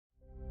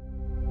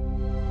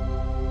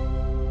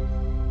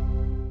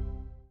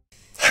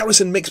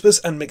comparison,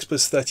 Mixbus and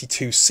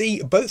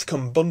Mixbus32C both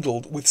come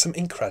bundled with some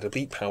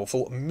incredibly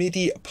powerful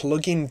MIDI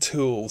plugin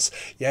tools.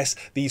 Yes,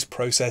 these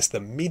process the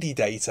MIDI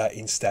data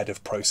instead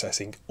of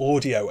processing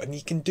audio, and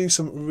you can do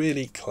some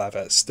really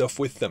clever stuff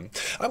with them.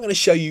 I'm going to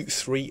show you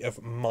three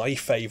of my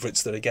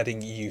favourites that are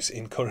getting use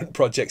in current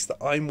projects that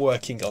I'm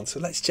working on, so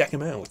let's check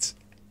them out.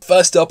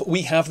 First up,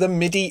 we have the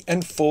MIDI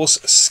Enforce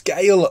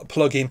Scale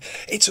plugin.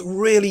 It's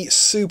really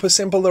super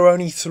simple. There are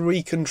only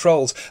 3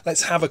 controls.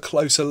 Let's have a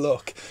closer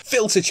look.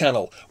 Filter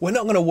channel. We're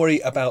not going to worry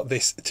about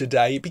this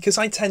today because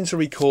I tend to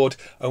record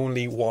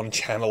only 1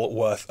 channel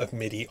worth of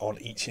MIDI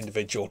on each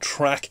individual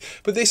track,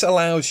 but this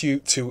allows you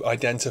to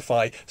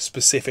identify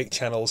specific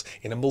channels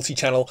in a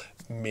multi-channel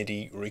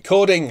MIDI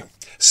recording.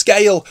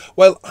 Scale.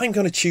 Well, I'm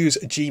going to choose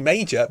G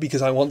major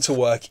because I want to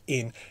work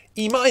in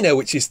E minor,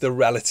 which is the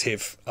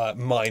relative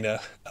minor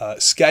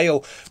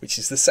scale, which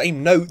is the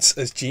same notes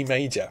as G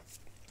major.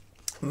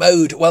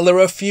 Mode. Well, there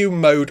are a few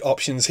mode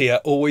options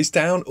here: always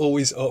down,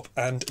 always up,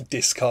 and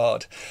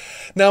discard.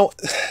 Now,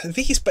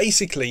 these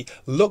basically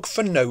look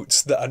for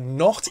notes that are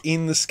not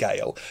in the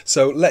scale.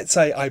 So let's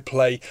say I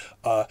play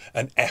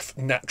an F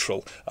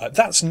natural.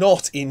 That's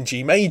not in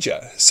G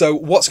major. So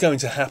what's going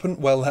to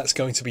happen? Well, that's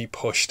going to be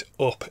pushed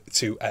up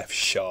to F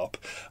sharp.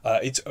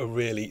 It's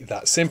really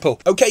that simple.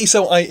 Okay,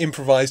 so I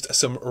improvised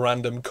some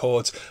random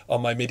chords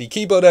on my MIDI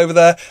keyboard over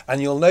there,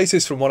 and you'll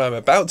notice from what I'm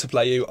about to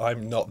play you,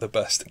 I'm not the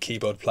best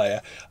keyboard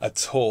player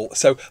at all.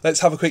 So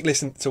let's have a quick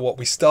listen to what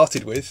we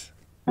started with.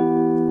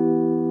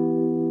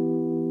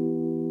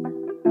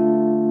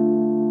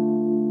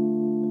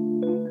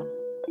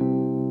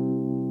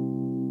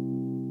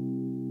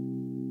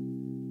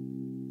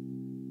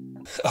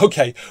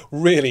 Okay,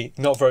 really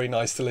not very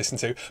nice to listen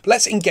to. But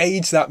let's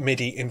engage that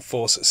MIDI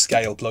Enforce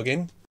Scale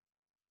plugin.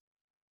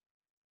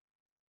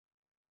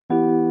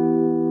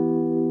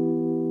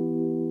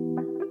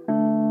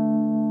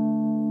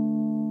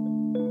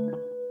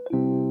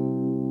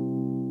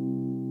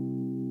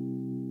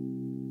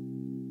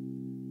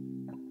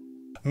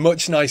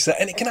 Much nicer,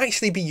 and it can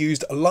actually be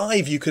used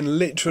live. You can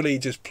literally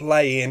just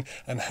play in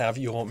and have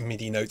your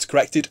MIDI notes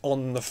corrected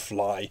on the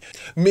fly.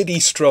 MIDI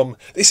Strum.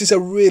 This is a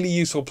really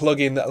useful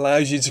plugin that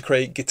allows you to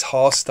create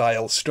guitar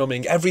style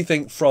strumming,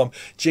 everything from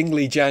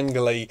jingly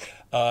jangly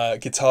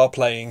guitar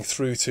playing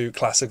through to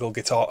classical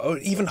guitar or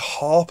even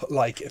harp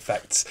like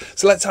effects.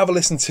 So let's have a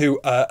listen to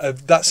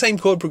that same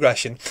chord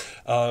progression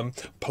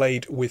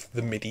played with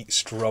the MIDI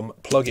Strum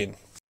plugin.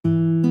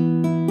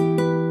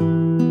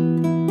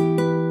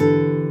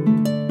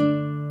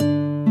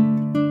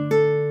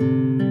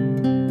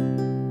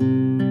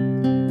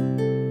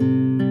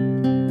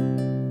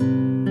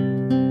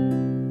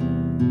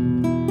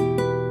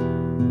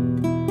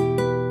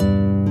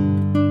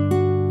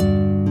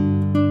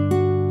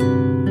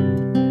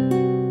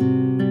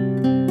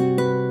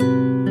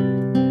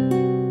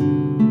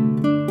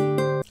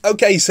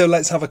 Okay, so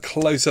let's have a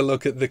closer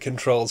look at the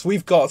controls.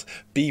 We've got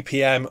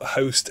BPM,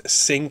 host,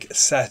 sync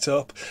set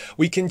up.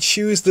 We can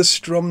choose the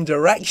strum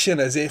direction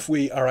as if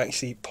we are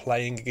actually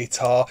playing a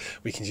guitar.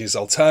 We can choose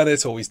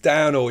alternate, always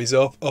down, always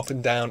up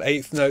and down,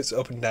 eighth notes,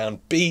 up and down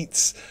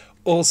beats.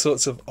 All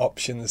sorts of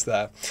options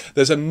there.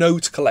 There's a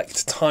note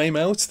collect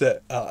timeout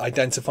that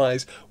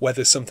identifies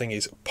whether something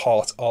is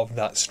part of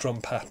that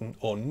strum pattern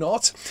or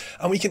not.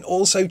 And we can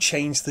also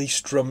change the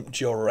strum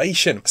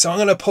duration. So I'm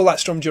going to pull that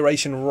strum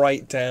duration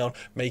right down,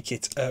 make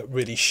it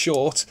really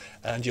short,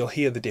 and you'll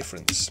hear the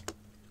difference.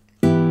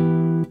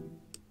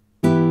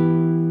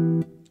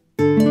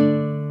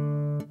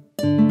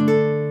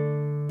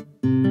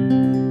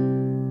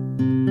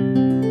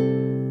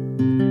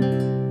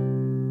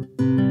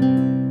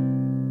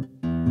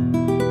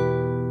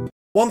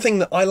 One thing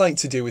that I like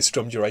to do with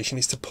strum duration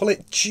is to pull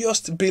it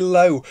just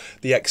below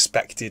the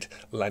expected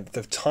length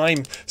of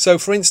time. So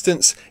for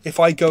instance, if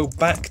I go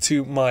back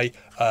to my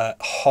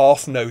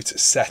half note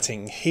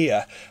setting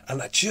here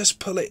and I just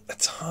pull it a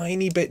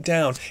tiny bit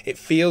down, it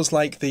feels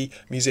like the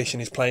musician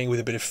is playing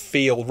with a bit of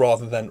feel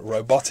rather than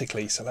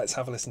robotically. So let's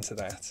have a listen to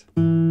that.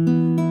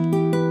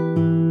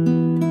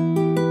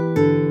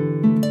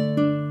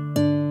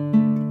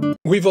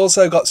 We've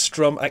also got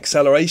strum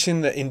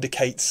acceleration that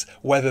indicates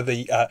whether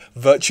the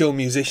virtual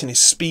musician is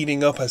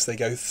speeding up as they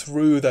go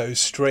through those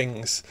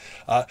strings.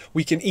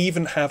 We can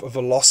even have a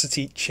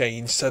velocity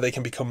change so they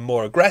can become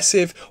more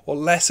aggressive or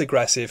less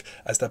aggressive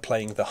as they're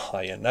playing the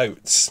higher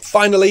notes.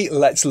 Finally,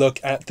 let's look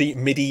at the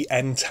MIDI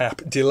end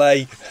tap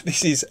delay.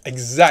 This is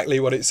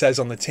exactly what it says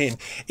on the tin.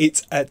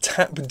 It's a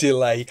tap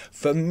delay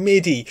for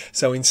MIDI.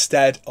 So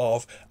instead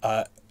of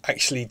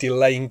actually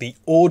delaying the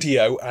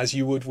audio as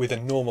you would with a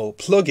normal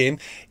plugin,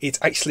 it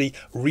actually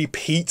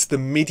repeats the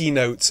MIDI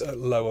notes at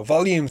lower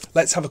volumes.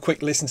 Let's have a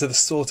quick listen to the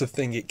sort of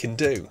thing it can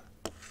do.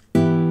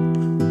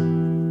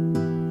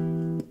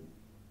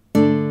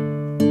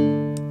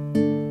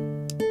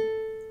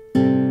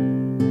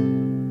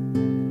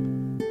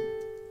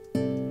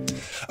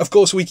 Of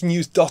course, we can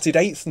use dotted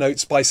eighth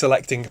notes by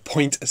selecting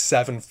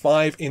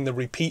 0.75 in the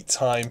repeat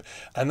time,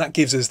 and that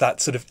gives us that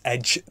sort of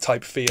edge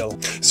type feel.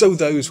 So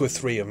those were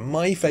 3 of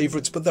my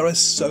favourites, but there are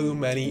so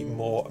many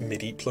more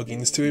MIDI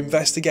plugins to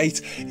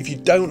investigate. If you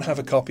don't have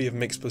a copy of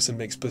Mixbus and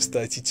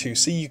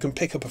Mixbus32C, you can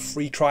pick up a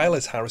free trial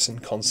at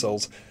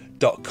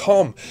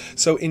harrisonconsoles.com.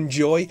 So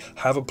enjoy,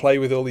 have a play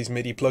with all these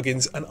MIDI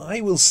plugins, and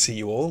I will see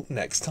you all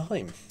next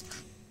time.